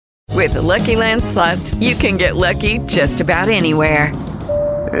With the Lucky Land Slots, you can get lucky just about anywhere.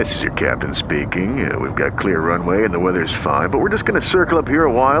 This is your captain speaking. We've got clear runway and the weather's fine, but we're just going to circle up here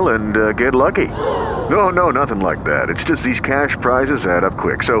a while and get lucky. No, nothing like that. It's just these cash prizes add up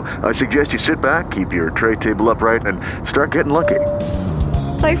quick. So I suggest you sit back, keep your tray table upright, and start getting lucky.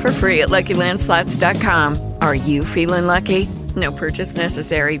 Play for free at LuckyLandSlots.com. Are you feeling lucky? No purchase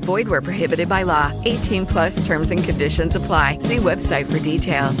necessary. Void where prohibited by law. 18+ terms and conditions apply. See website for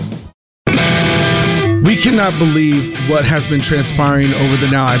details. We cannot believe what has been transpiring over the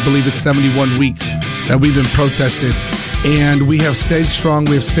now, I believe it's 71 weeks that we've been protested. And we have stayed strong.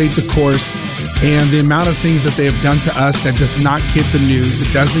 We have stayed the course. And the amount of things that they have done to us that does not get the news,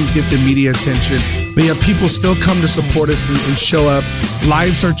 it doesn't get the media attention. But yet people still come to support us and show up.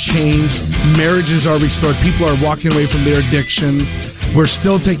 Lives are changed. Marriages are restored. People are walking away from their addictions. We're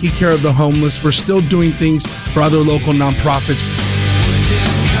still taking care of the homeless. We're still doing things for other local nonprofits.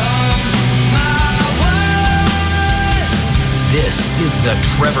 This is the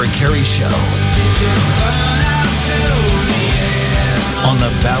Trevor Carey Show on the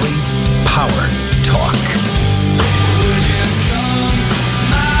Valley's Power Talk.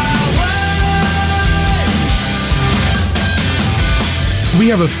 We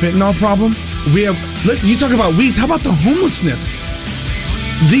have a fentanyl problem. You talk about weeds. How about the homelessness?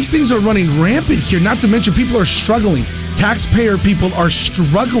 These things are running rampant here, not to mention people are struggling. Taxpayer people are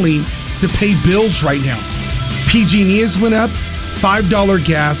struggling to pay bills right now. PG&E has went up, $5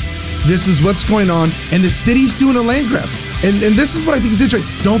 gas. This is what's going on. And the city's doing a land grab. And this is what I think is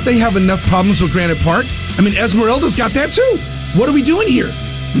interesting. Don't they have enough problems with Granite Park? I mean, Esmeralda's got that too. What are we doing here?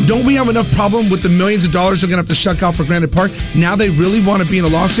 Don't we have enough problem with the millions of dollars they're going to have to shuck out for Granite Park? Now they really want to be in a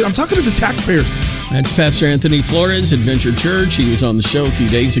lawsuit? I'm talking to the taxpayers. That's Pastor Anthony Flores, Adventure Church. He was on the show a few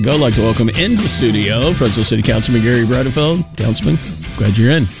days ago. I'd like to welcome into studio Fresno City Councilman Gary Bredefeld. Councilman, glad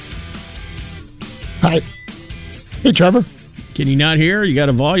you're in. Hi. Hey, Trevor. Can you not hear? You got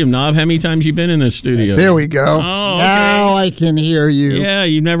a volume knob. How many times you been in this studio? There we go. Oh, okay. Now I can hear you. Yeah,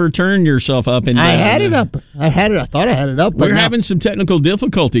 you never turned yourself up and down. I had it up. I thought I had it up. We're having some technical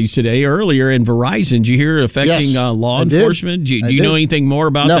difficulties today. Earlier in Verizon, did you hear it affecting law enforcement? Do you know anything more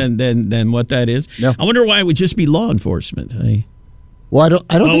about than what that is? No. I wonder why it would just be law enforcement. Well,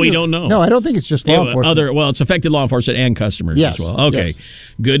 I don't think we don't know. No, I don't think it's just law enforcement. It's affected law enforcement and customers as well. Okay, yes.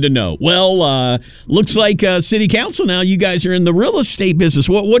 Good to know. Well, looks like City Council now, you guys are in the real estate business.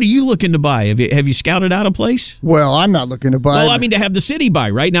 What are you looking to buy? Have you scouted out a place? Well, I'm not looking to buy. Well, I mean to have the city buy,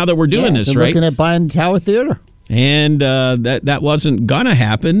 right? Now that we're doing this, right? Looking at buying Tower Theater. And that wasn't going to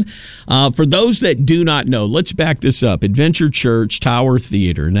happen. For those that do not know, let's back this up. Adventure Church, Tower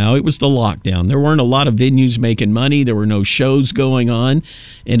Theater. Now, it was the lockdown. There weren't a lot of venues making money. There were no shows going on.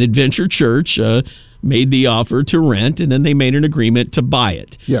 And Adventure Church made the offer to rent, and then they made an agreement to buy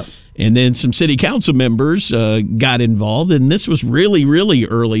it. Yes. And then some city council members got involved, and this was really, really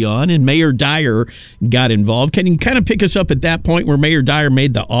early on, and Mayor Dyer got involved. Can you kind of pick us up at that point where Mayor Dyer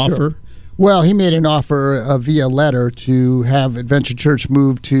made the offer? Sure. Well, he made an offer via letter to have Adventure Church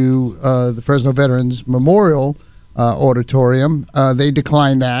move to the Fresno Veterans Memorial Auditorium. They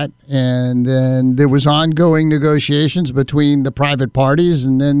declined that, and then there was ongoing negotiations between the private parties,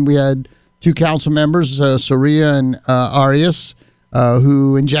 and then we had two council members, Soria and Arias,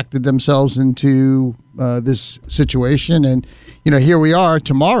 who injected themselves into this situation. And, here we are.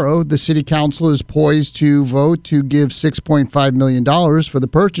 Tomorrow, the city council is poised to vote to give $6.5 million for the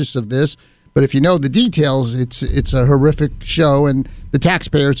purchase of this. But if you know the details, it's a horrific show, and the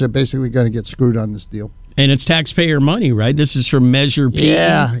taxpayers are basically going to get screwed on this deal. And it's taxpayer money, right? This is from Measure P.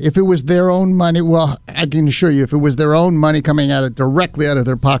 Yeah, if it was their own money, well, I can assure you, if it was their own money coming directly out of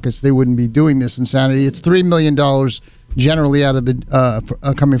their pockets, they wouldn't be doing this insanity. It's $3 million generally out of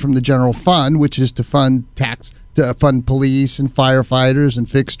the coming from the general fund, which is to fund police and firefighters and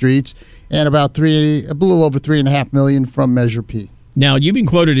fix streets, and about a little over $3.5 million from Measure P. Now, you've been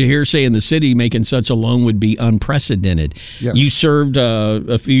quoted here saying the city making such a loan would be unprecedented. Yes. You served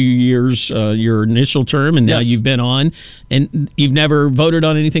a few years, your initial term, and now you've been on, and you've never voted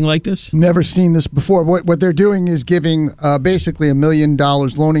on anything like this? Never seen this before. What they're doing is giving basically $1 million,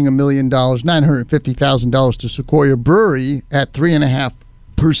 loaning $1 million, $950,000 to Sequoia Brewery at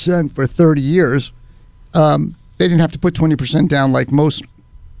 3.5% for 30 years. They didn't have to put 20% down like most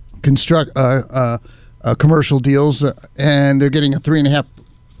commercial deals, and they're getting a 3.5%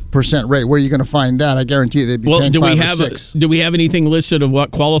 5% rate. Where are you going to find that? I guarantee you they'd be paying 5 or 6. Do we have anything listed of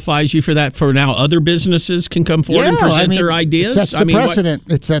what qualifies you for that? For now, other businesses can come forward and present their ideas. It sets the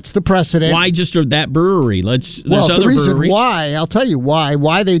precedent. It sets the precedent. Why just that brewery? There's other the reason breweries. why, I'll tell you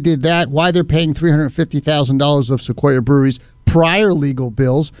why they did that, why they're paying $350,000 of Sequoia Brewery's prior legal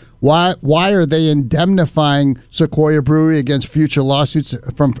bills. Why are they indemnifying Sequoia Brewery against future lawsuits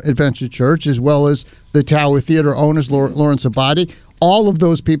from Adventure Church, as well as the Tower Theater owners, Lawrence Abadi? All of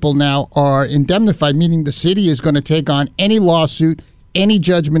those people now are indemnified, meaning the city is going to take on any lawsuit, any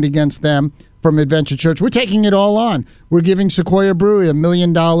judgment against them from Adventure Church. We're taking it all on. We're giving Sequoia Brewery $1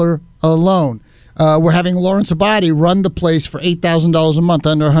 million loan. We're having Lawrence Abadi run the place for $8,000 a month,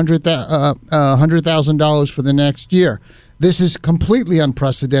 under $100,000 for the next year. This is completely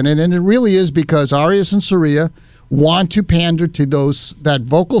unprecedented, and it really is because Arias and Soria want to pander to that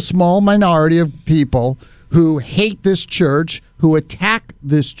vocal small minority of people who hate this church, who attack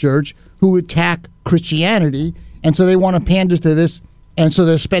this church, who attack Christianity, and so they want to pander to this. And so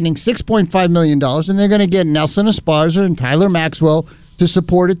they're spending $6.5 million, and they're going to get Nelson Esparza and Tyler Maxwell to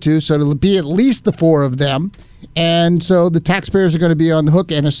support it too, so it'll be at least the 4 of them. And so the taxpayers are going to be on the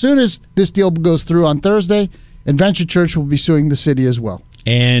hook, and as soon as this deal goes through on Thursday, Adventure Church will be suing the city as well.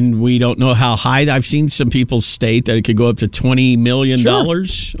 And we don't know how high. I've seen some people state that it could go up to $20 million or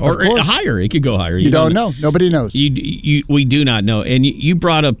higher. It could go higher. You don't know. Nobody knows. We do not know. And you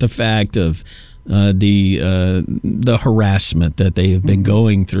brought up the fact of the harassment that they have been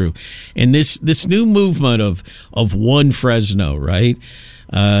going through, and this new movement of One Fresno, right?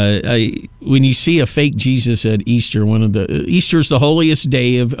 When you see a fake Jesus at Easter, Easter is the holiest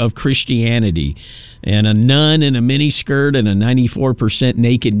day of Christianity, and a nun in a miniskirt and a 94%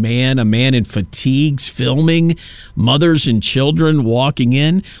 naked man, a man in fatigues filming, mothers and children walking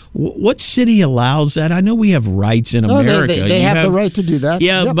in. What city allows that? I know we have rights in America. They have the right to do that.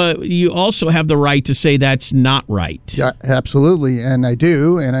 Yeah, yep. But you also have the right to say that's not right. Yeah, absolutely, and I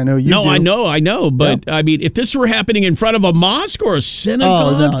do, and I know you do. I know, but I mean, if this were happening in front of a mosque or a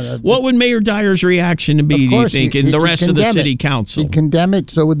synagogue, what would Mayor Dyer's reaction be, do you think, and the rest of the city council? He'd condemn it,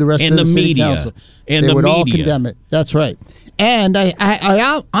 so would the rest of the city council. And they would all condemn it. That's right. And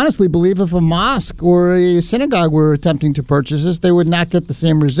I honestly believe if a mosque or a synagogue were attempting to purchase this, they would not get the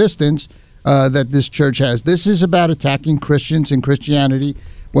same resistance that this church has. This is about attacking Christians and Christianity.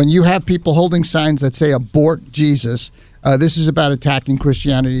 When you have people holding signs that say abort Jesus, this is about attacking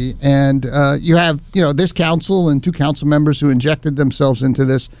Christianity. And you have this council and 2 council members who injected themselves into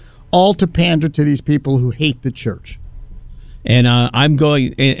this, all to pander to these people who hate the church. And I'm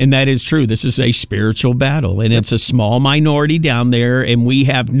going, and that is true. This is a spiritual battle, and it's a small minority down there. And we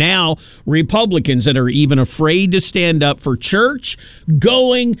have now Republicans that are even afraid to stand up for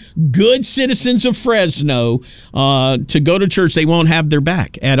church-going, good citizens of Fresno to go to church. They won't have their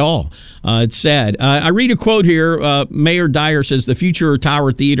back at all. It's sad. I read a quote here. Mayor Dyer says the future of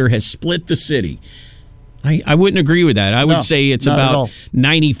Tower Theater has split the city. I wouldn't agree with that. I would say it's about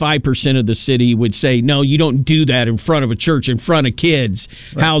 95% of the city would say, no, you don't do that in front of a church, in front of kids.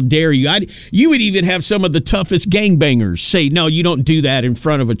 Right. How dare you? You would even have some of the toughest gangbangers say, no, you don't do that in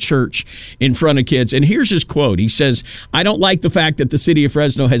front of a church, in front of kids. And here's his quote. He says, I don't like the fact that the city of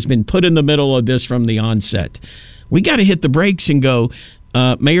Fresno has been put in the middle of this from the onset. We got to hit the brakes and go,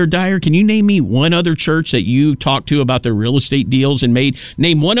 Mayor Dyer, can you name me one other church that you talked to about their real estate deals and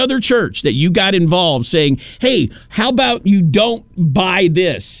name one other church that you got involved saying, hey, how about you don't buy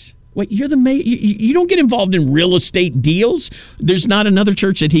this? Wait, you're the mayor. You don't get involved in real estate deals. There's not another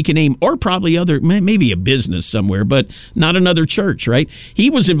church that he can name, or probably maybe a business somewhere, but not another church, right? He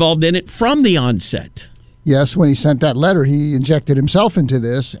was involved in it from the onset. Yes, when he sent that letter, he injected himself into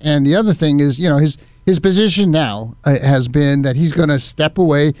this. And the other thing is, his position now has been that he's going to step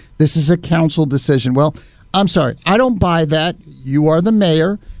away. This is a council decision. Well, I'm sorry. I don't buy that. You are the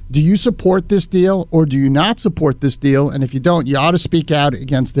mayor. Do you support this deal or do you not support this deal? And if you don't, you ought to speak out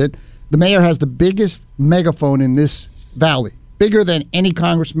against it. The mayor has the biggest megaphone in this valley, bigger than any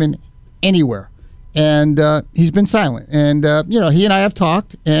congressman anywhere. And he's been silent. And, he and I have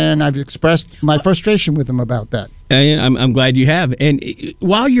talked, and I've expressed my frustration with him about that. I'm glad you have. And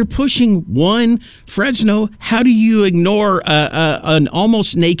while you're pushing One Fresno, how do you ignore an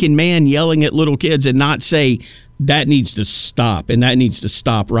almost naked man yelling at little kids and not say that needs to stop, and that needs to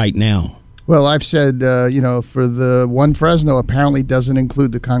stop right now? Well, I've said, for the one Fresno apparently doesn't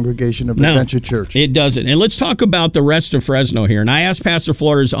include the congregation of Adventure Church. It doesn't. And let's talk about the rest of Fresno here. And I asked Pastor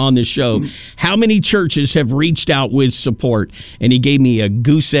Flores on this show, how many churches have reached out with support? And he gave me a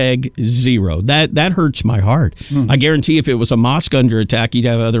goose egg 0. That hurts my heart. I guarantee if it was a mosque under attack, you'd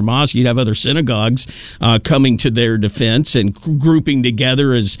have other mosques, you'd have other synagogues coming to their defense and grouping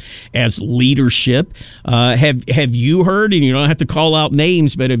together as leadership. Have you heard, and you don't have to call out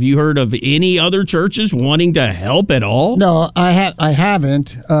names, but have you heard of any other churches wanting to help at all? No, I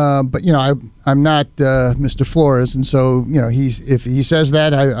haven't. But I'm not Mr. Flores, and so if he says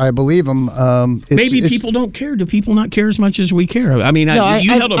that, I believe him. Maybe people don't care. Do people not care as much as we care? I mean,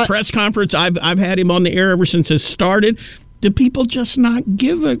 you held a press conference. I've had him on the air ever since it started. Do people just not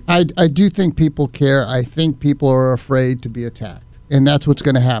give a? I do think people care. I think people are afraid to be attacked. And that's what's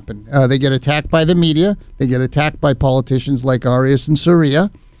going to happen. They get attacked by the media. They get attacked by politicians like Arias and Soria.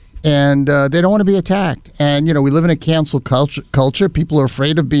 And they don't want to be attacked. And, we live in a cancel culture. People are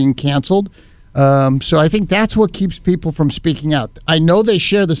afraid of being canceled. So I think that's what keeps people from speaking out. I know they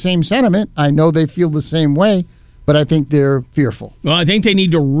share the same sentiment. I know they feel the same way. But I think they're fearful. Well, I think they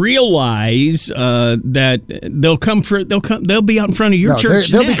need to realize that they'll be out in front of your church.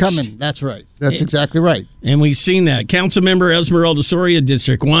 They'll be coming. That's right. That's exactly right. And we've seen that. Councilmember Esmeralda Soria,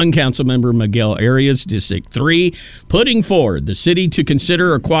 District 1, Councilmember Miguel Arias, District 3, putting forward the city to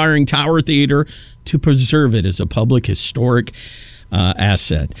consider acquiring Tower Theater to preserve it as a public historic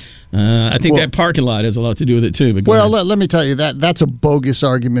asset. I think that parking lot has a lot to do with it too. But let me tell you that's a bogus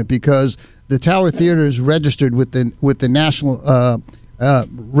argument because the Tower Theater is registered with the National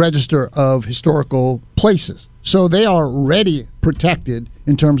Register of Historical Places, so they are already protected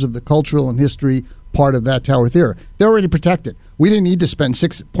in terms of the cultural and history part of that Tower Theater. They're already protected. We didn't need to spend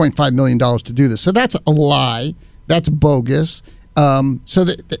 $6.5 million to do this, so that's a lie. That's bogus. So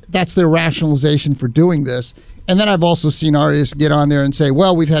that's their rationalization for doing this. And then I've also seen Arias get on there and say,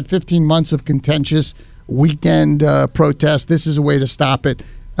 well, we've had 15 months of contentious weekend protests. This is a way to stop it.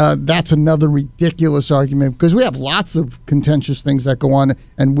 That's another ridiculous argument because we have lots of contentious things that go on,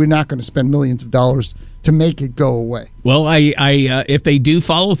 and we're not going to spend millions of dollars to make it go away. Well, if they do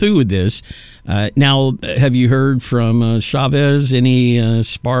follow through with this, now have you heard from Chavez? Any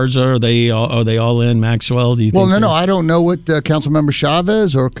Sparza? Are they all in? Maxwell? Do you think? Well, no. I don't know what Councilmember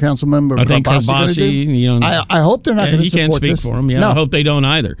Chavez or Councilmember Carbasi. I hope they're not going to support this. You can't speak for them. Yeah, no. I hope they don't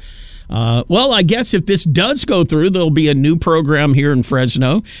either. Well, I guess if this does go through, there'll be a new program here in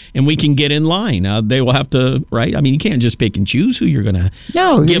Fresno, and we can get in line. They will have to, right? I mean, you can't just pick and choose who you're going to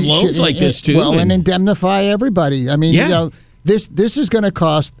give loans like this to. Well, and indemnify everybody. I mean, this is going to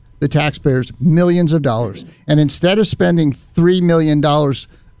cost the taxpayers millions of dollars. And instead of spending $3 million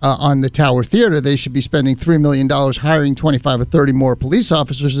on the Tower Theater, they should be spending $3 million hiring 25 or 30 more police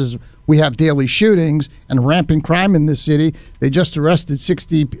officers as we have daily shootings and rampant crime in this city. They just arrested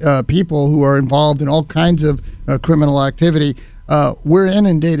 60 people who are involved in all kinds of criminal activity. We're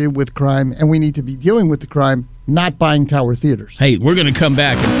inundated with crime, and we need to be dealing with the crime, not buying Tower Theaters. Hey, we're going to come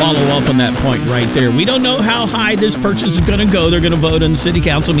back and follow up on that point right there. We don't know how high this purchase is going to go. They're going to vote in the city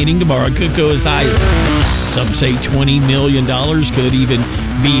council meeting tomorrow. It could go as high as, some say, $20 million, could even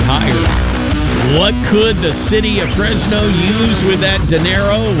be higher. What could the city of Fresno use with that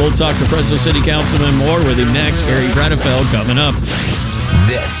dinero? We'll talk to Fresno City Councilman more with him next. Gary Bredefeld coming up.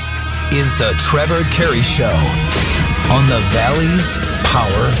 This is the Trevor Carey Show on the Valley's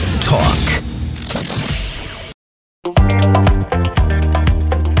Power Talk.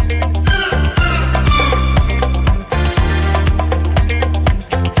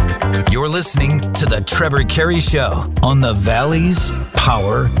 You're listening to the Trevor Carey Show on the Valley's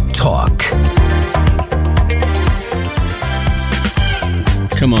Power Talk.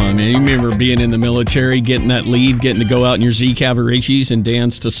 Come on, man. You remember being in the military, getting that leave, getting to go out in your Z Cavaricis and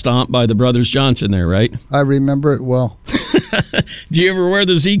dance to Stomp by the Brothers Johnson there, right? I remember it well. Do you ever wear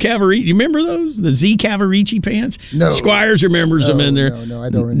the Z Cavarici? You remember those? The Z Cavarici pants? No. Squires remembers them in there. No, I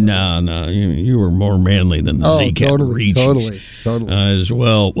don't remember. No. You were more manly than the Z Cavaricis. Totally. As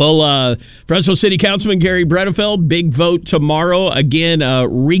well. Well, Fresno City Councilman Gary Bredefeld, big vote tomorrow. Again,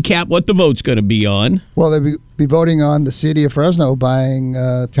 recap what the vote's going to be on. Well, they'll be voting on the city of Fresno buying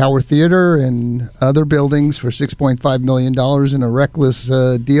Tower Theater and other buildings for $6.5 million in a reckless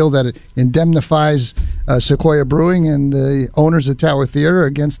deal that indemnifies Sequoia Brewing and the owners of Tower Theater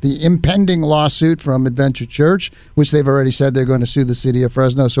against the impending lawsuit from Adventure Church, which they've already said they're going to sue the city of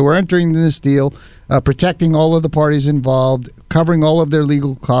Fresno. So we're entering this deal, protecting all of the parties involved, covering all of their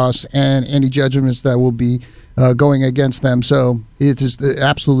legal costs and any judgments that will be going against them. So it is the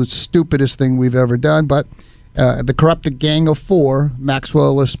absolute stupidest thing we've ever done. But the corrupted gang of four,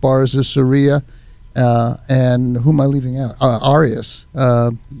 Maxwell, Esparza, Soria, and who am I leaving out? Arias.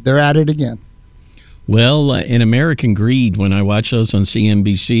 They're at it again. Well, in American Greed, when I watch those on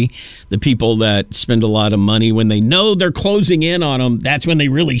CNBC, the people that spend a lot of money, when they know they're closing in on them, that's when they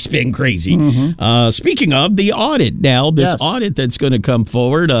really spend crazy. Speaking of the audit, now, this audit that's going to come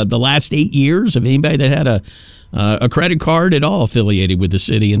forward, the last 8 years of anybody that had a credit card at all affiliated with the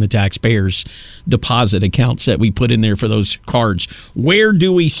city and the taxpayers' deposit accounts that we put in there for those cards. Where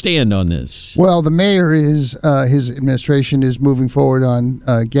do we stand on this? Well, the mayor his administration is moving forward on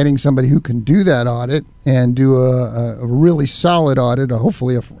getting somebody who can do that audit and do a really solid audit,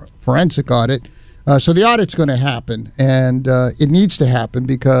 hopefully a forensic audit. So the audit's going to happen, and it needs to happen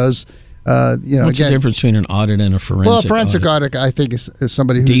because what's the difference between an audit and a forensic? Well, a forensic audit, I think, is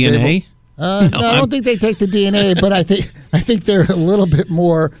somebody who's DNA. able. No, I don't think they take the DNA, but I think they're a little bit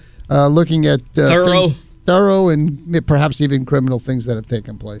more looking at thorough and perhaps even criminal things that have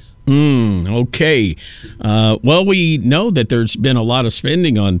taken place. Okay. Well, we know that there's been a lot of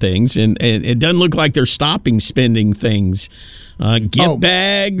spending on things, and it doesn't look like they're stopping spending things. Gift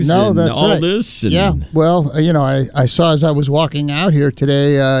bags and that's all right. this. Yeah. Well, I saw as I was walking out here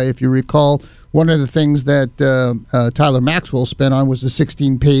today, if you recall, one of the things that Tyler Maxwell spent on was a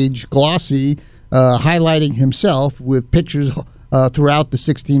 16-page glossy highlighting himself with pictures throughout the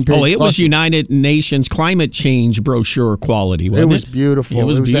 16-page glossy. It was United Nations climate change brochure quality, wasn't it? It was beautiful. It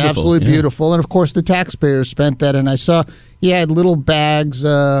was beautiful. Absolutely beautiful. And, of course, the taxpayers spent that. And I saw he had little bags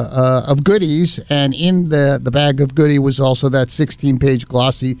of goodies, and in the bag of goodie was also that 16-page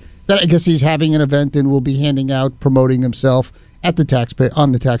glossy that I guess he's having an event and will be handing out, promoting himself at the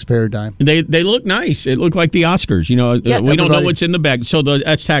taxpayer dime. They look nice. It looked like the Oscars. We don't know what's in the bag, so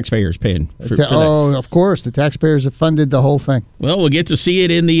that's taxpayers paying for that. Oh, of course, the taxpayers have funded the whole thing. Well, we'll get to see it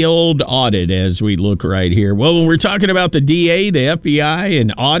in the old audit as we look right here. Well, when we're talking about the DA, the FBI,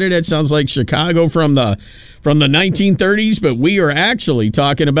 and audit, it sounds like Chicago from the 1930s, but we are actually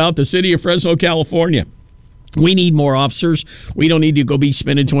talking about the city of Fresno, California. We need more officers. We don't need to go be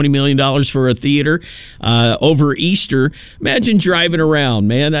spending $20 million for a theater over Easter. Imagine driving around,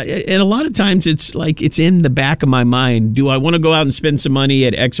 man. And a lot of times it's like it's in the back of my mind. Do I want to go out and spend some money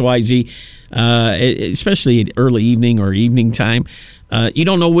at XYZ, especially at early evening or evening time? You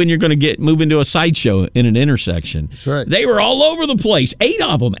don't know when you're going to move into a sideshow in an intersection. That's right. They were all over the place. 8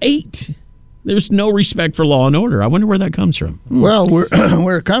 of them. 8. There's no respect for law and order. I wonder where that comes from. Well,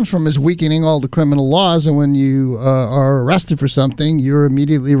 where it comes from is weakening all the criminal laws, and when you are arrested for something, you're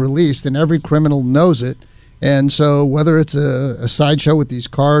immediately released, and every criminal knows it. And so whether it's a sideshow with these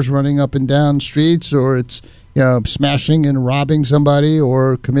cars running up and down streets, or it's smashing and robbing somebody,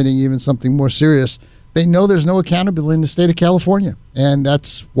 or committing even something more serious, they know there's no accountability in the state of California, and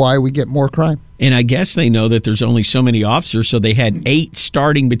that's why we get more crime. And I guess they know that there's only so many officers, so they had 8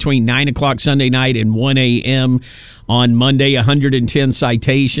 starting between 9 o'clock Sunday night and 1 a.m. on Monday, 110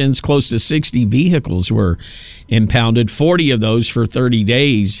 citations, close to 60 vehicles were impounded, 40 of those for 30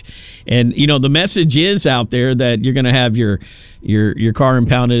 days. And, the message is out there that you're going to have your car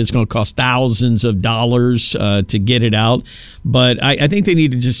impounded. It's going to cost thousands of dollars to get it out. But I think they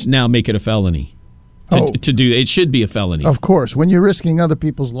need to just now make it a felony. To do it should be a felony. Of course, when you're risking other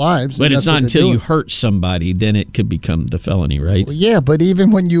people's lives. But it's not until you hurt somebody, then it could become the felony, right? Well, yeah, but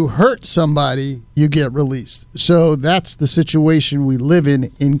even when you hurt somebody, you get released. So that's the situation we live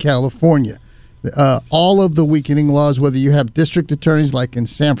in California. All of the weakening laws, whether you have district attorneys like in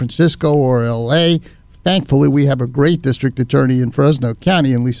San Francisco or L.A., thankfully we have a great district attorney in Fresno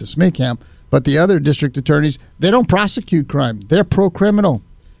County, in Lisa Smikamp, but the other district attorneys, they don't prosecute crime. They're pro-criminal.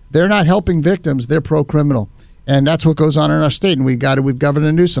 They're not helping victims. They're pro-criminal. And that's what goes on in our state. And we got it with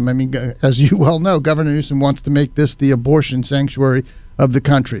Governor Newsom. I mean, as you well know, Governor Newsom wants to make this the abortion sanctuary of the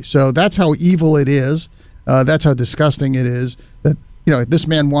country. So that's how evil it is. That's how disgusting it is that, this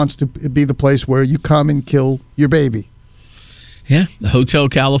man wants to be the place where you come and kill your baby. Yeah, the Hotel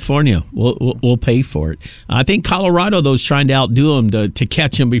California. We'll pay for it. I think Colorado, though, is trying to outdo them to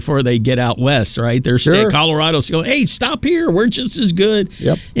catch them before they get out west, right? Colorado's going, hey, stop here. We're just as good.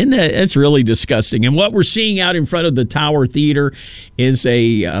 Yep. And that's really disgusting. And what we're seeing out in front of the Tower Theater is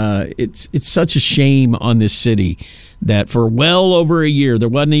it's such a shame on this city that for well over a year, there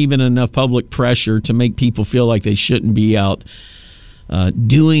wasn't even enough public pressure to make people feel like they shouldn't be out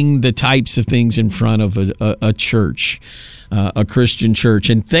doing the types of things in front of a church. a Christian church.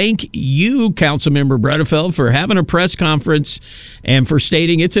 And thank you, Councilmember Bredefeld, for having a press conference and for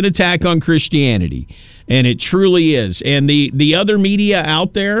stating it's an attack on Christianity. And it truly is. And the other media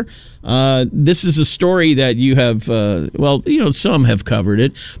out there, this is a story that you have, some have covered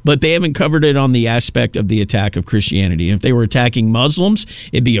it, but they haven't covered it on the aspect of the attack of Christianity. If they were attacking Muslims,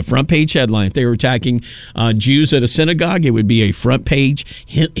 it'd be a front page headline. If they were attacking Jews at a synagogue, it would be a front page.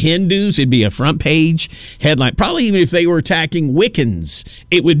 Hindus, it'd be a front page headline. Probably even if they were attacking Wiccans,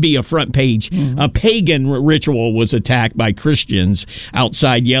 it would be a front page. A pagan ritual was attacked by Christians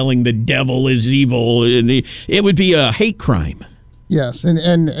outside yelling, "The devil is evil." It would be a hate crime. Yes, and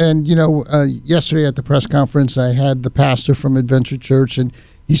yesterday at the press conference, I had the pastor from Adventure Church, and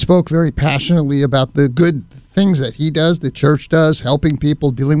he spoke very passionately about the good things that he does, the church does, helping people,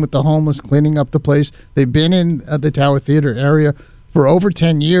 dealing with the homeless, cleaning up the place. They've been in the Tower Theater area for over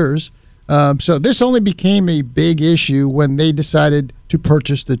 10 years. So this only became a big issue when they decided to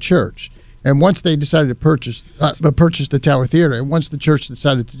purchase the church. And once they decided to purchase the Tower Theater, and once the church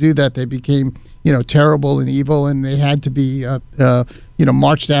decided to do that, they became, terrible and evil, and they had to be,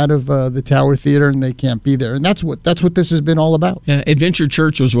 marched out of the Tower Theater, and they can't be there. And that's what this has been all about. Yeah, Adventure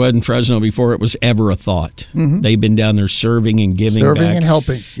Church was in Fresno before it was ever a thought. Mm-hmm. They've been down there serving and giving back. And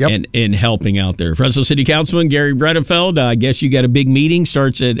helping. Yep. And helping out there. Fresno City Councilman Gary Bredefeld, I guess you got a big meeting,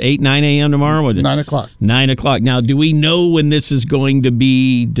 starts at 9 a.m. tomorrow? 9 o'clock. 9 o'clock. Now, do we know when this is going to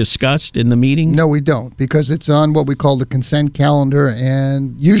be discussed in the meeting? No, we don't, because it's on what we call the consent calendar,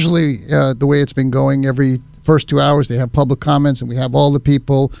 and usually the way it's been going, every first 2 hours they have public comments, and we have all the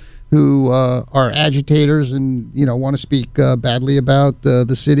people who are agitators and want to speak badly about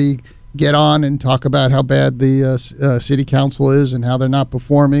the city get on and talk about how bad the city council is and how they're not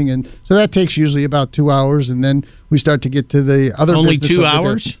performing, and so that takes usually about 2 hours, and then we start to get to the other only business 2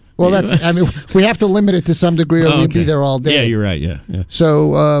 hours. Well, we have to limit it to some degree, or we'd be there all day. Yeah, you're right. Yeah.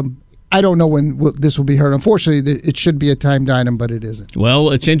 So I don't know when this will be heard. Unfortunately, it should be a timed item, but it isn't.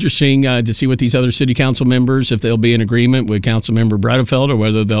 Well, it's interesting to see what these other city council members, if they'll be in agreement with Councilmember Bredefeld, or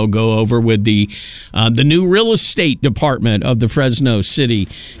whether they'll go over with the new real estate department of the Fresno City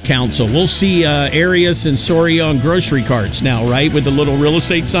Council. We'll see Arias and Soria on grocery carts now, right, with the little real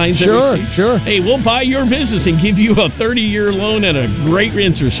estate signs. Sure. Hey, we'll buy your business and give you a 30-year loan at a great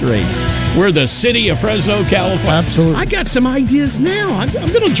interest rate. We're the city of Fresno, California. Absolutely. I got some ideas now. I'm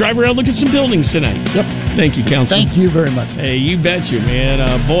going to drive around, look at some buildings tonight. Yep. Thank you, Councilman. Thank you very much. Hey, you betcha, man.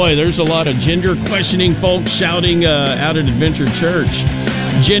 Boy, there's a lot of gender-questioning folks shouting out at Adventure Church.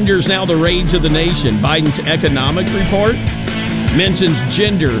 Gender's now the rage of the nation. Biden's economic report mentions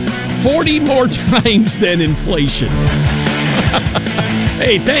gender 40 more times than inflation.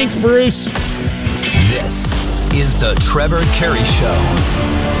 Hey, thanks, Bruce. This is the Trevor Carey Show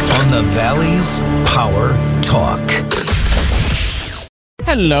on the Valley's Power Talk.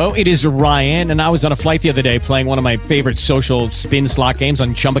 Hello, it is Ryan, and I was on a flight the other day playing one of my favorite social spin slot games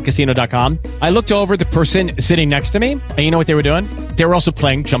on ChumbaCasino.com. I looked over at the person sitting next to me, and you know what they were doing? They were also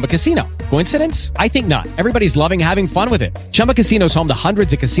playing Chumba Casino. Coincidence? I think not. Everybody's loving having fun with it. Chumba Casino is home to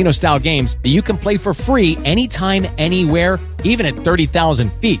hundreds of casino-style games that you can play for free anytime, anywhere, even at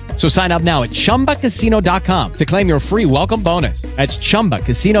 30,000 feet. So sign up now at ChumbaCasino.com to claim your free welcome bonus. That's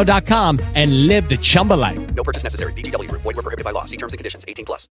ChumbaCasino.com and live the Chumba life. No purchase necessary. VGW. Void where prohibited by law. See terms and conditions.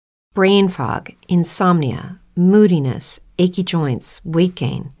 18+. Brain fog, insomnia, moodiness, achy joints, weight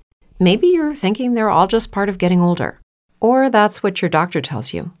gain. Maybe you're thinking they're all just part of getting older. Or that's what your doctor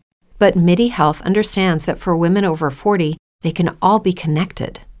tells you. But MIDI Health understands that for women over 40, they can all be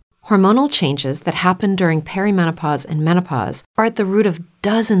connected. Hormonal changes that happen during perimenopause and menopause are at the root of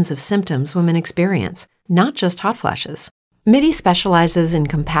dozens of symptoms women experience, not just hot flashes. MIDI specializes in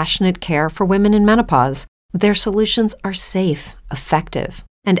compassionate care for women in menopause. Their solutions are safe, effective,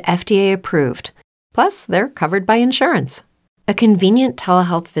 and FDA approved. Plus, they're covered by insurance. A convenient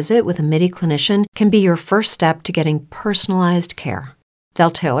telehealth visit with a MIDI clinician can be your first step to getting personalized care. They'll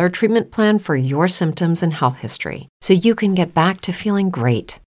tailor a treatment plan for your symptoms and health history, so you can get back to feeling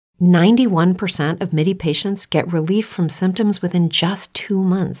great. 91% of MIDI patients get relief from symptoms within just 2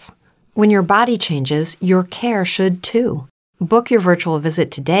 months. When your body changes, your care should too. Book your virtual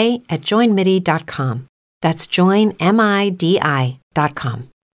visit today at joinmidi.com. That's joinmidi.com.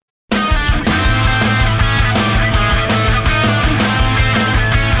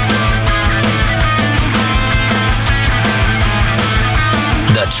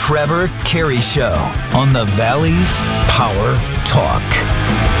 The Trevor Carey Show on the Valley's Power Talk.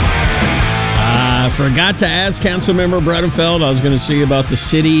 I forgot to ask Councilmember Bredefeld. I was going to see about the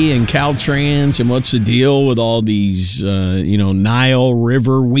city and Caltrans and what's the deal with all these, Nile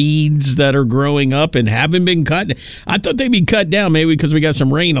River weeds that are growing up and haven't been cut. I thought they'd be cut down maybe because we got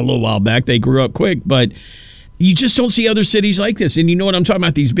some rain a little while back. They grew up quick, but you just don't see other cities like this. And you know what I'm talking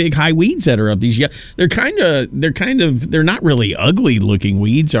about? These big high weeds that are up. They're not really ugly looking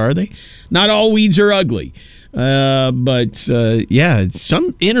weeds, are they? Not all weeds are ugly. But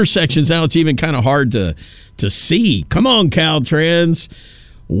some intersections now it's even kind of hard to see. Come on, Caltrans.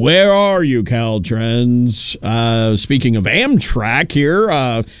 Where are you, Caltrans? Speaking of Amtrak here,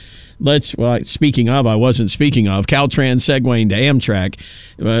 I wasn't speaking of Caltrans segueing to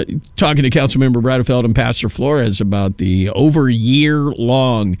Amtrak, talking to Councilmember Bredefeld and Pastor Flores about the over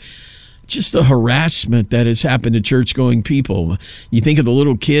year-long just the harassment that has happened to church-going people. You think of the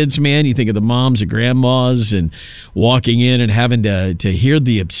little kids, man. You think of the moms and grandmas and walking in and having to hear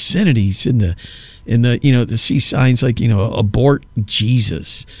the obscenities in the to see signs like abort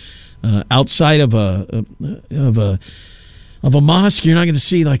Jesus outside of a mosque. You're not going to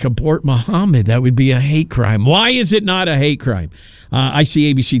see like abort Muhammad. That would be a hate crime. Why is it not a hate crime? I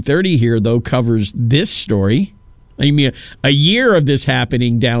see ABC 30 here though covers this story. I mean, a year of this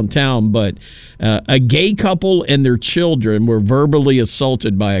happening downtown, but a gay couple and their children were verbally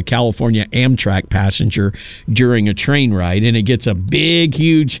assaulted by a California Amtrak passenger during a train ride, and it gets a big,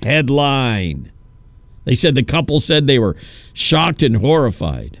 huge headline. They said the couple said they were shocked and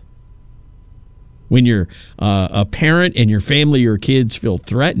horrified. When you're a parent and your family or kids feel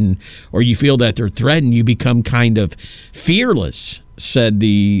threatened, or you feel that they're threatened, you become kind of fearless, said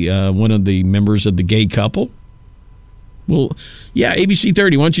one of the members of the gay couple. Well, yeah, ABC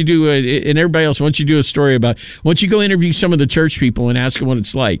 30, why don't you do, and everybody else, why don't you do a story about, why don't you go interview some of the church people and ask them what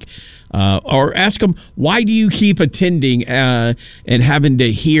it's like? Or ask them, why do you keep attending and having to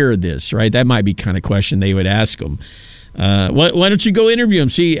hear this, right? That might be kind of question they would ask them. Why don't you go interview them?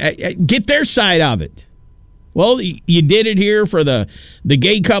 See, get their side of it. Well, you did it here for the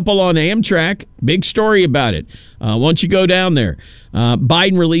gay couple on Amtrak. Big story about it. Once you go down there,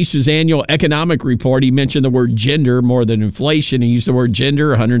 Biden released his annual economic report. He mentioned the word gender more than inflation. He used the word gender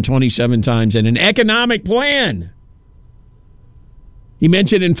 127 times. And an economic plan. He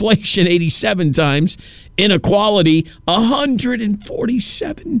mentioned inflation 87 times. Inequality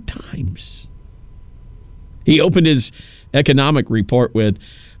 147 times. He opened his economic report with,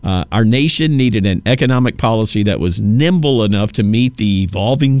 our nation needed an economic policy that was nimble enough to meet the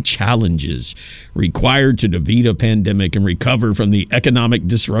evolving challenges required to defeat a pandemic and recover from the economic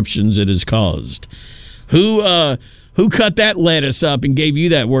disruptions it has caused. Who cut that lettuce up and gave you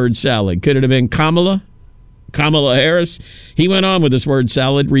that word salad? Could it have been Kamala Harris? He went on with this word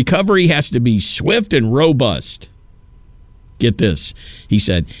salad. Recovery has to be swift and robust. Get this. He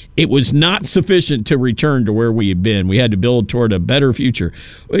said, it was not sufficient to return to where we had been. We had to build toward a better future.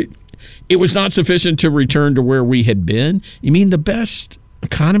 It was not sufficient to return to where we had been? You mean the best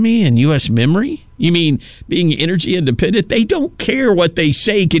economy in U.S. memory? You mean being energy independent? They don't care what they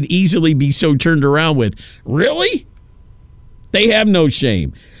say can easily be so turned around with. Really? They have no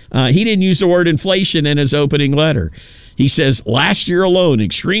shame. He didn't use the word inflation in his opening letter. He says last year alone,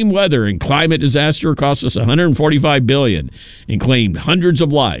 extreme weather and climate disaster cost us $145 billion and claimed hundreds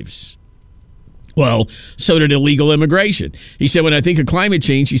of lives. Well, so did illegal immigration. He said, when I think of climate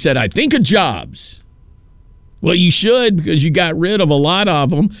change, he said, I think of jobs. Well, you should, because you got rid of a lot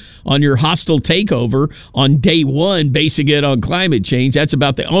of them on your hostile takeover on day one, basing it on climate change. That's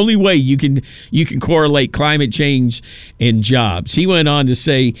about the only way you can correlate climate change and jobs. He went on to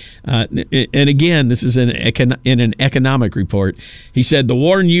say, and again, this is in an economic report. He said the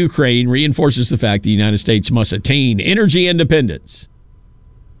war in Ukraine reinforces the fact the United States must attain energy independence.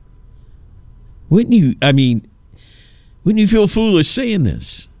 Wouldn't you feel foolish saying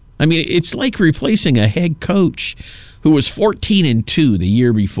this? I mean, it's like replacing a head coach who was 14-2 the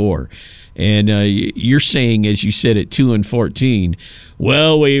year before. And you're saying, as you said at 2-14,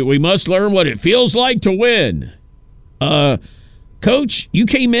 well, we must learn what it feels like to win. Coach, you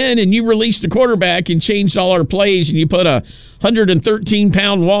came in and you released the quarterback and changed all our plays, and you put a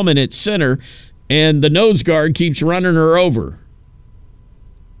 113-pound woman at center, and the nose guard keeps running her over.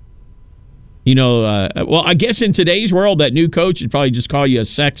 Well, I guess in today's world, that new coach would probably just call you a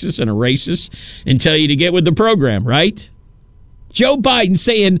sexist and a racist and tell you to get with the program, right? Joe Biden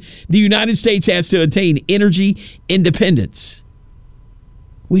saying the United States has to attain energy independence.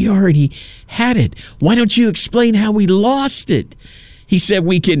 We already had it. Why don't you explain how we lost it? He said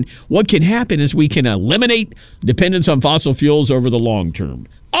what can happen is we can eliminate dependence on fossil fuels over the long term.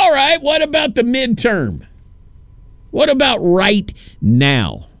 All right, what about the midterm? What about right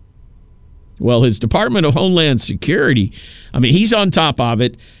now? Well, his Department of Homeland Security, I mean, he's on top of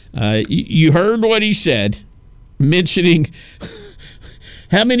it. You heard what he said, mentioning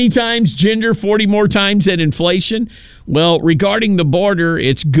how many times gender, 40 more times than inflation. Well, regarding the border,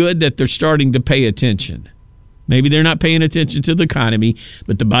 it's good that they're starting to pay attention. Maybe they're not paying attention to the economy,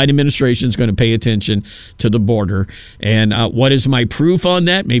 but the Biden administration is going to pay attention to the border. And what is my proof on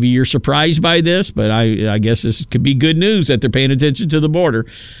that? Maybe you're surprised by this, but I guess this could be good news that they're paying attention to the border.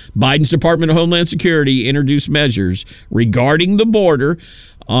 Biden's Department of Homeland Security introduced measures regarding the border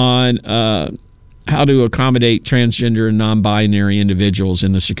on how to accommodate transgender and non-binary individuals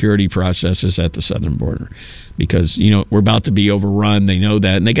in the security processes at the southern border, because we're about to be overrun. They know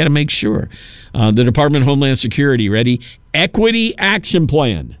that, and they got to make sure. The Department of Homeland Security, ready? Equity Action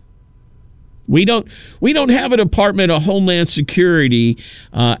Plan. We don't have a Department of Homeland Security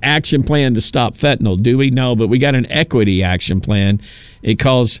action plan to stop fentanyl, do we? No, but we got an equity action plan. It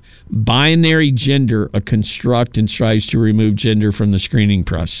calls binary gender a construct and strives to remove gender from the screening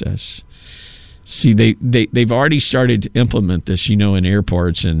process. See, they've already started to implement this, in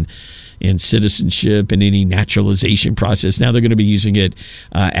airports and in citizenship and any naturalization process. Now they're going to be using it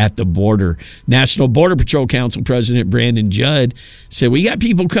at the border. National Border Patrol Council President Brandon Judd said, we got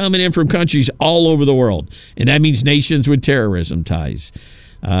people coming in from countries all over the world, and that means nations with terrorism ties.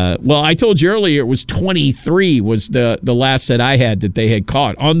 Well, I told you earlier it was 23 was the last that I had that they had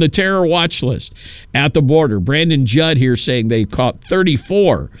caught on the terror watch list at the border. Brandon Judd here saying they caught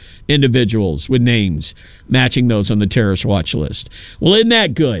 34 individuals with names matching those on the terrorist watch list. Well, isn't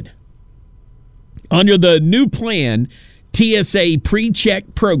that good? Under the new plan, TSA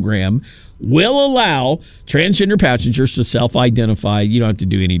pre-check program will allow transgender passengers to self-identify. You don't have to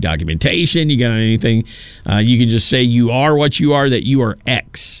do any documentation. You got anything. You can just say you are what you are, that you are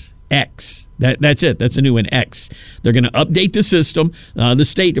X. That's it. That's a new one, X. They're going to update the system. The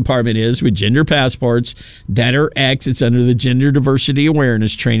State Department is with gender passports that are X. It's under the Gender Diversity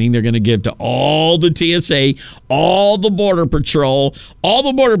Awareness Training they're going to give to all the TSA, all the Border Patrol.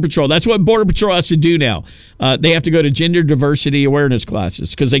 That's what Border Patrol has to do now. They have to go to Gender Diversity Awareness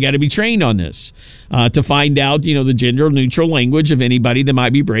classes because they got to be trained on this to find out, the gender-neutral language of anybody that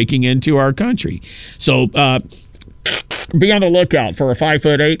might be breaking into our country. So, be on the lookout for a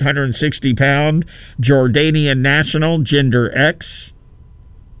 5'8", 160-pound Jordanian national, gender X.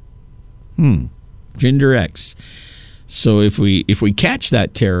 Gender X. So if we catch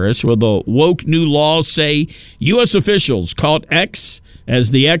that terrorist, will the woke new laws say U.S. officials caught X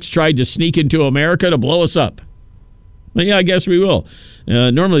as the X tried to sneak into America to blow us up? Well, yeah, I guess we will.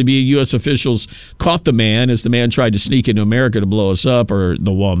 Normally be U.S. officials caught the man as the man tried to sneak into America to blow us up, or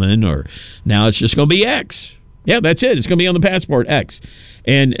the woman, or now it's just going to be X. Yeah, that's it. It's going to be on the passport, X.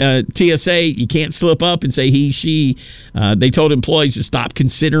 And TSA, you can't slip up and say he, she. They told employees to stop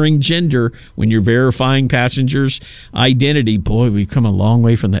considering gender when you're verifying passengers' identity. Boy, we've come a long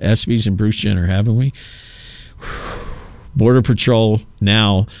way from the ESPYs and Bruce Jenner, haven't we? Border Patrol,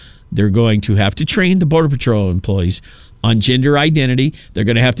 now they're going to have to train the Border Patrol employees on gender identity. They're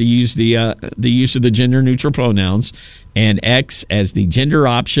going to have to use the use of the gender-neutral pronouns and X as the gender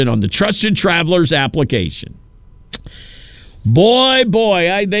option on the Trusted Travelers application. Boy,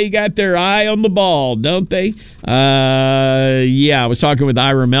 they got their eye on the ball, don't they? I was talking with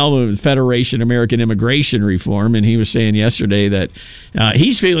Ira Melvin of Federation American Immigration Reform, and he was saying yesterday that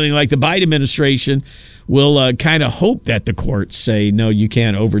he's feeling like the Biden administration will kind of hope that the courts say, no, you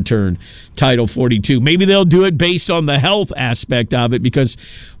can't overturn Title 42. Maybe they'll do it based on the health aspect of it, because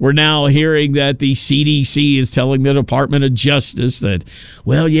we're now hearing that the CDC is telling the Department of Justice that,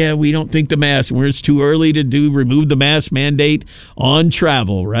 well, yeah, we don't think the mask, it's too early to remove the mask mandate on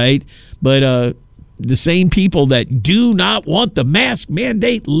travel, right? But the same people that do not want the mask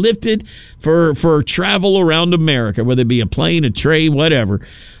mandate lifted for travel around America, whether it be a plane, a train, whatever,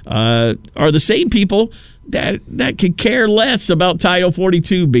 are the same people that could care less about Title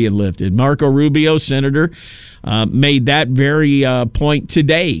 42 being lifted. Marco Rubio, senator, made that very point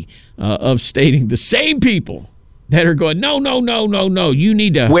today of stating the same people that are going, no, you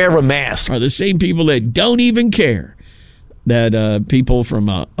need to wear a mask, are the same people that don't even care that people from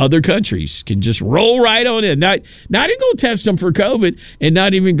other countries can just roll right on in. Not even going to test them for COVID and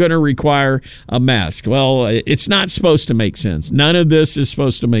not even going to require a mask. Well, it's not supposed to make sense. None of this is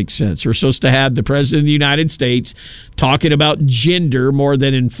supposed to make sense. We're supposed to have the President of the United States talking about gender more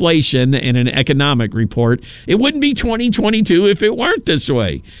than inflation in an economic report. It wouldn't be 2022 if it weren't this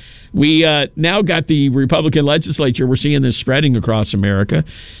way. We now got the Republican legislature. We're seeing this spreading across America.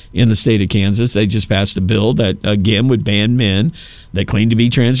 In the state of Kansas, they just passed a bill that, again, would ban men that claim to be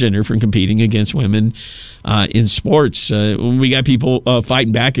transgender from competing against women in sports. We got people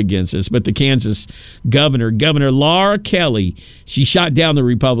fighting back against this, but the Kansas Governor Laura Kelly, she shot down the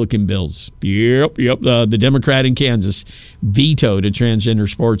Republican bills. Yep. The Democrat in Kansas vetoed a transgender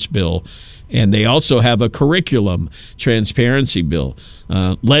sports bill. And they also have a curriculum transparency bill,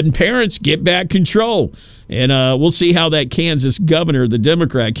 letting parents get back control. And we'll see how that Kansas governor, the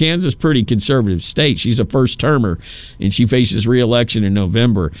Democrat, Kansas, pretty conservative state. She's a first-termer, and she faces re-election in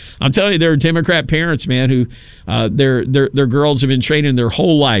November. I'm telling you, there are Democrat parents, man, who their girls have been training their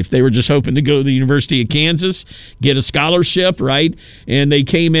whole life. They were just hoping to go to the University of Kansas, get a scholarship, right? And they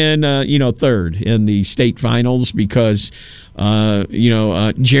came in, third in the state finals because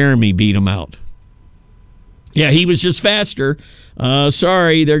Jeremy beat them out. Yeah, he was just faster.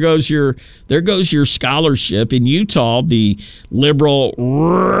 Sorry, there goes your scholarship. In Utah, the liberal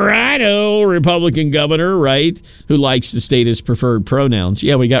rhino Republican governor, right, who likes to state his preferred pronouns.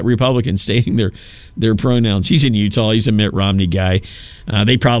 Yeah, we got Republicans stating their pronouns. He's in Utah. He's a Mitt Romney guy.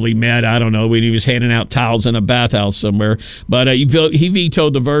 They probably met, I don't know, when he was handing out towels in a bathhouse somewhere. But he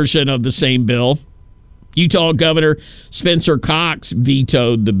vetoed the version of the same bill. Utah Governor Spencer Cox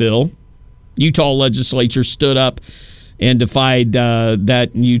vetoed the bill. Utah legislature stood up and defied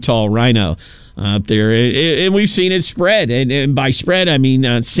that Utah rhino up there. And we've seen it spread. And by spread, I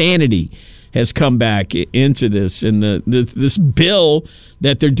mean sanity has come back into this. And this bill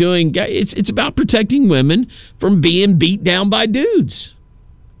that they're doing, it's about protecting women from being beat down by dudes.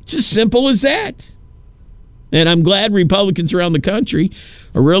 It's as simple as that. And I'm glad Republicans around the country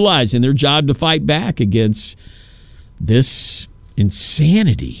are realizing their job to fight back against this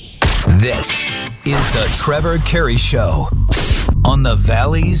insanity. This is the Trevor Carey Show on the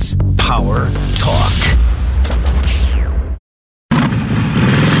Valley's Power Talk.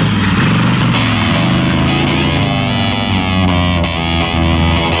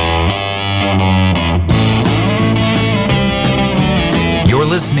 You're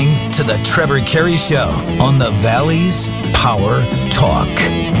listening to the Trevor Carey Show on the Valley's Power Talk.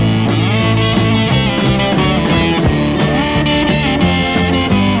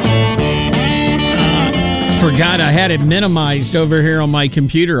 Forgot I had it minimized over here on my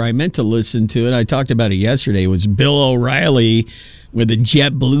computer. I meant to listen to it. I talked about it yesterday. It was Bill O'Reilly with a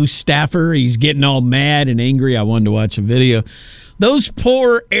JetBlue staffer. He's getting all mad and angry. I wanted to watch a video. Those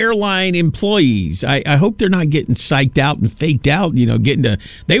poor airline employees, I hope they're not getting psyched out and faked out,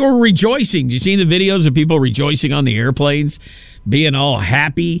 they were rejoicing. Did you see the videos of people rejoicing on the airplanes, being all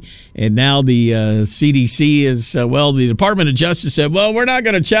happy? And now the CDC is, the Department of Justice said, well, we're not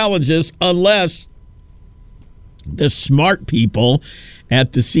going to challenge this unless the smart people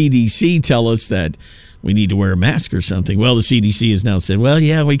at the CDC tell us that we need to wear a mask or something. Well, the CDC has now said, well,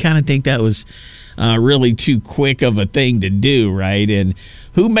 yeah, we kind of think that was really too quick of a thing to do, right? And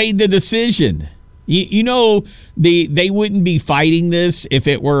who made the decision? They wouldn't be fighting this if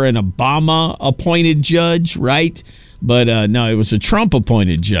it were an Obama-appointed judge, right? But no, it was a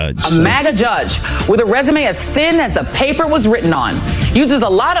Trump-appointed judge. A MAGA judge with a resume as thin as the paper was written on uses a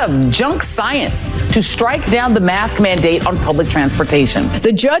lot of junk science to strike down the mask mandate on public transportation.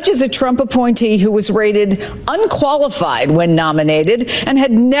 The judge is a Trump appointee who was rated unqualified when nominated and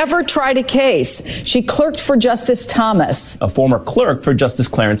had never tried a case. She clerked for Justice Thomas. A former clerk for Justice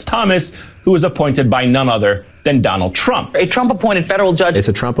Clarence Thomas, who was appointed by none other than Donald Trump. A Trump-appointed federal judge. It's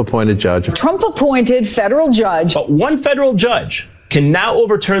a Trump-appointed judge. Trump-appointed federal judge. But one federal judge can now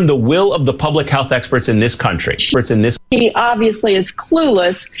overturn the will of the public health experts in this country. He obviously is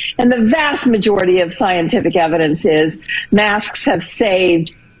clueless, and the vast majority of scientific evidence is masks have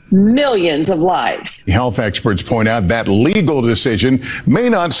saved millions of lives. Health experts point out that legal decision may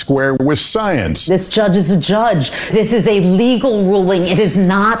not square with science. This judge is a judge. This is a legal ruling. It is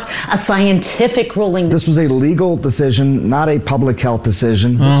not a scientific ruling. This was a legal decision, not a public health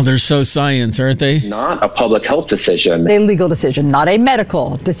decision. Oh, they're so science, aren't they? Not a public health decision. A legal decision, not a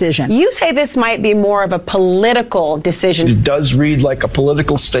medical decision. You say this might be more of a political decision. It does read like a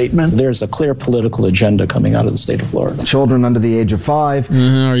political statement. There's a clear political agenda coming out of the state of Florida. Children under the age of 5.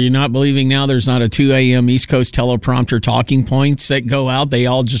 Are you not believing now there's not a 2 a.m. East Coast teleprompter talking points that go out? They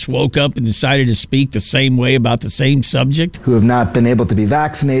all just woke up and decided to speak the same way about the same subject? Who have not been able to be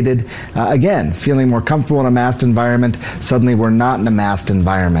vaccinated. Again, feeling more comfortable in a masked environment. Suddenly we're not in a masked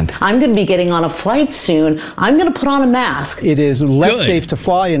environment. I'm going to be getting on a flight soon. I'm going to put on a mask. It is less safe to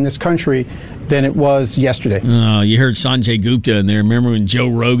fly in this country than it was yesterday. Oh, you heard Sanjay Gupta in there. Remember when Joe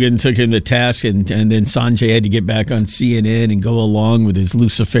Rogan took him to task and then Sanjay had to get back on CNN and go along with his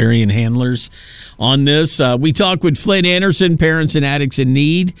Luciferian handlers on this? We talk with Flynn Anderson, Parents and Addicts in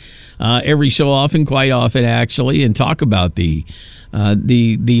Need, every so often, quite often actually, and talk about the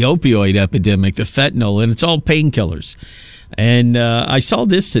opioid epidemic, the fentanyl, and it's all painkillers. And I saw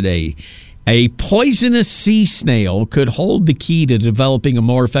this today. A poisonous sea snail could hold the key to developing a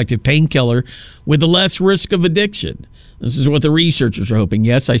more effective painkiller with less risk of addiction. This is what the researchers are hoping.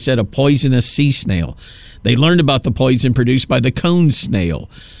 Yes, I said a poisonous sea snail. They learned about the poison produced by the cone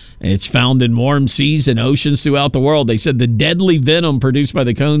snail. It's found in warm seas and oceans throughout the world. They said the deadly venom produced by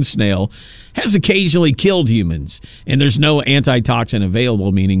the cone snail has occasionally killed humans, and there's no antitoxin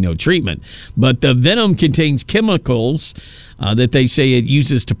available, meaning no treatment. But the venom contains chemicals that they say it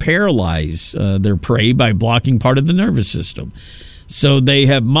uses to paralyze their prey by blocking part of the nervous system. So they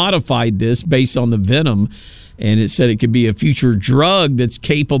have modified this based on the venom, and it said it could be a future drug that's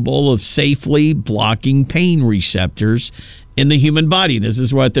capable of safely blocking pain receptors in the human body. This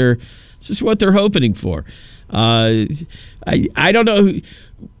is what they're hoping for. I don't know.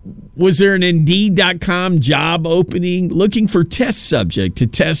 Was there an Indeed.com job opening looking for test subject to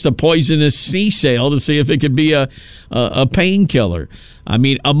test a poisonous sea snail to see if it could be a painkiller? I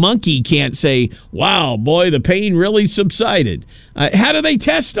mean, a monkey can't say, wow, boy, the pain really subsided. How do they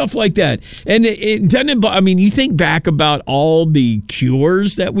test stuff like that? And it doesn't, I mean, you think back about all the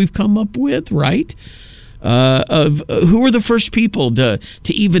cures that we've come up with, right? Of who were the first people to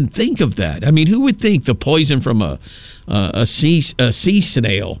even think of that? I mean, who would think the poison from a sea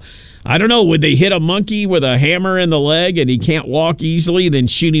snail? I don't know. Would they hit a monkey with a hammer in the leg and he can't walk easily, then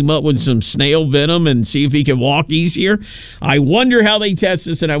shoot him up with some snail venom and see if he can walk easier? I wonder how they test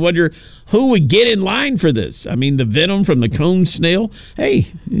this, and I wonder who would get in line for this. I mean, the venom from the cone snail. Hey,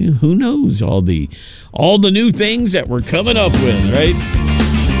 who knows all the new things that we're coming up with, right?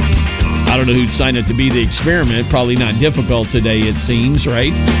 I don't know who'd sign up to be the experiment. Probably not difficult today, it seems,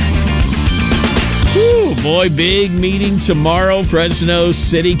 right? Whew, boy, big meeting tomorrow. Fresno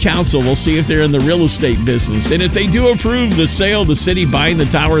City Council. We'll see if they're in the real estate business. And if they do approve the sale, the city buying the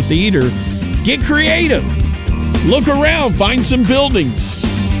Tower Theater, get creative. Look around. Find some buildings.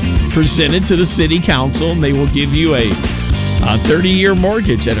 Present it to the city council, and they will give you a 30-year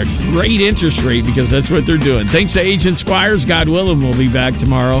mortgage at a great interest rate because that's what they're doing. Thanks to Agent Squires. God willing, we'll be back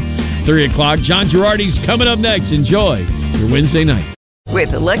tomorrow, 3 o'clock. John Girardi's coming up next. Enjoy your Wednesday night.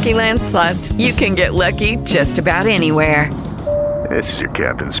 With the Lucky Land Slots, you can get lucky just about anywhere. This is your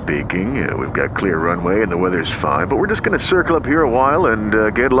captain speaking. We've got clear runway and the weather's fine, but we're just going to circle up here a while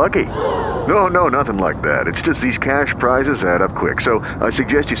and get lucky. No, nothing like that. It's just these cash prizes add up quick. So I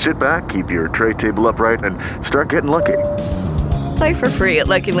suggest you sit back, keep your tray table upright, and start getting lucky. Play for free at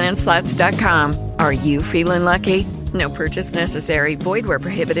LuckyLandSlots.com. Are you feeling lucky? No purchase necessary. Void where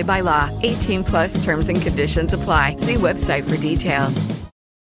prohibited by law. 18+ terms and conditions apply. See website for details.